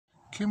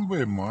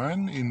Kimbe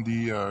mine in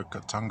the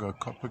Katanga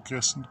Copper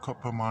Crescent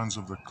copper mines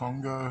of the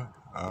Congo.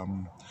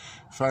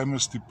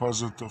 Famous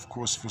deposit, of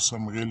course, for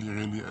some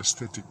really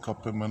aesthetic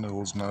copper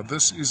minerals. Now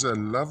this is a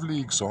lovely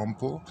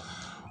example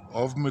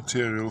of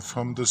material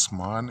from this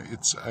mine.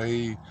 It's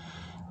a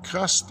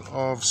crust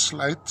of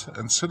slate,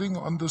 and sitting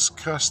on this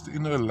crust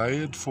in a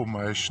layered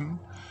formation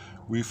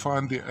we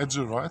find the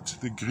azurite.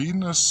 The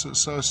greenness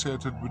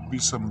associated would be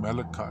some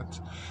malachite.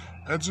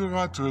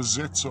 Azurite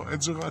rosettes or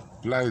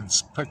azurite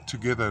blades packed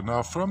together.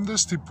 Now from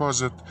this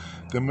deposit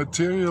the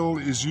material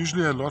is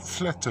usually a lot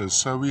flatter,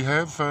 so we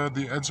have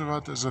the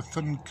azurite as a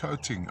thin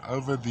coating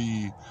over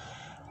the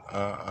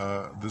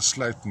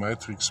slate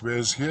matrix,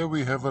 whereas here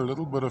we have a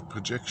little bit of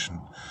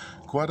projection,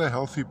 quite a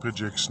healthy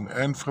projection,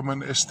 and from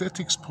an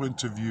aesthetics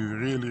point of view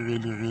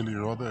really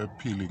rather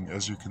appealing.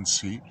 As you can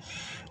see,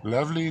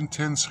 lovely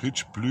intense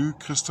rich blue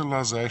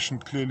crystallization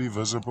clearly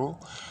visible,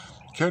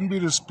 can be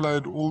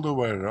displayed all the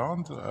way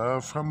around.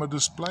 From a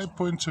display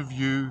point of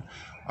view,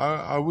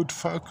 I would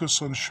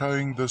focus on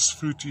showing this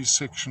fruity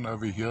section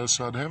over here,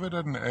 so I'd have it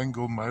at an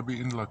angle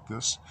maybe in like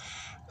this.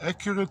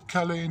 Accurate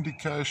color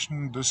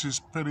indication, this is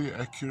pretty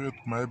accurate,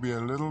 maybe a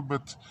little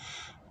bit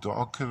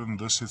darker than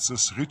this. It's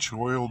this rich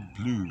royal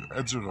blue,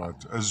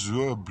 azurite,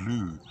 azure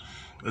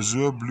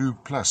blue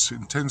plus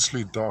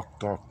intensely dark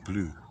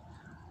blue.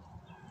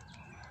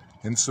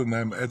 Hence the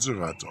name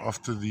azurite,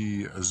 after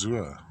the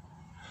azure.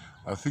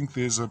 I think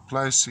there's a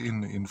place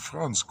in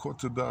France,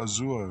 Côte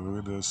d'Azur,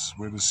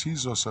 where the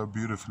seas are so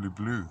beautifully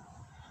blue.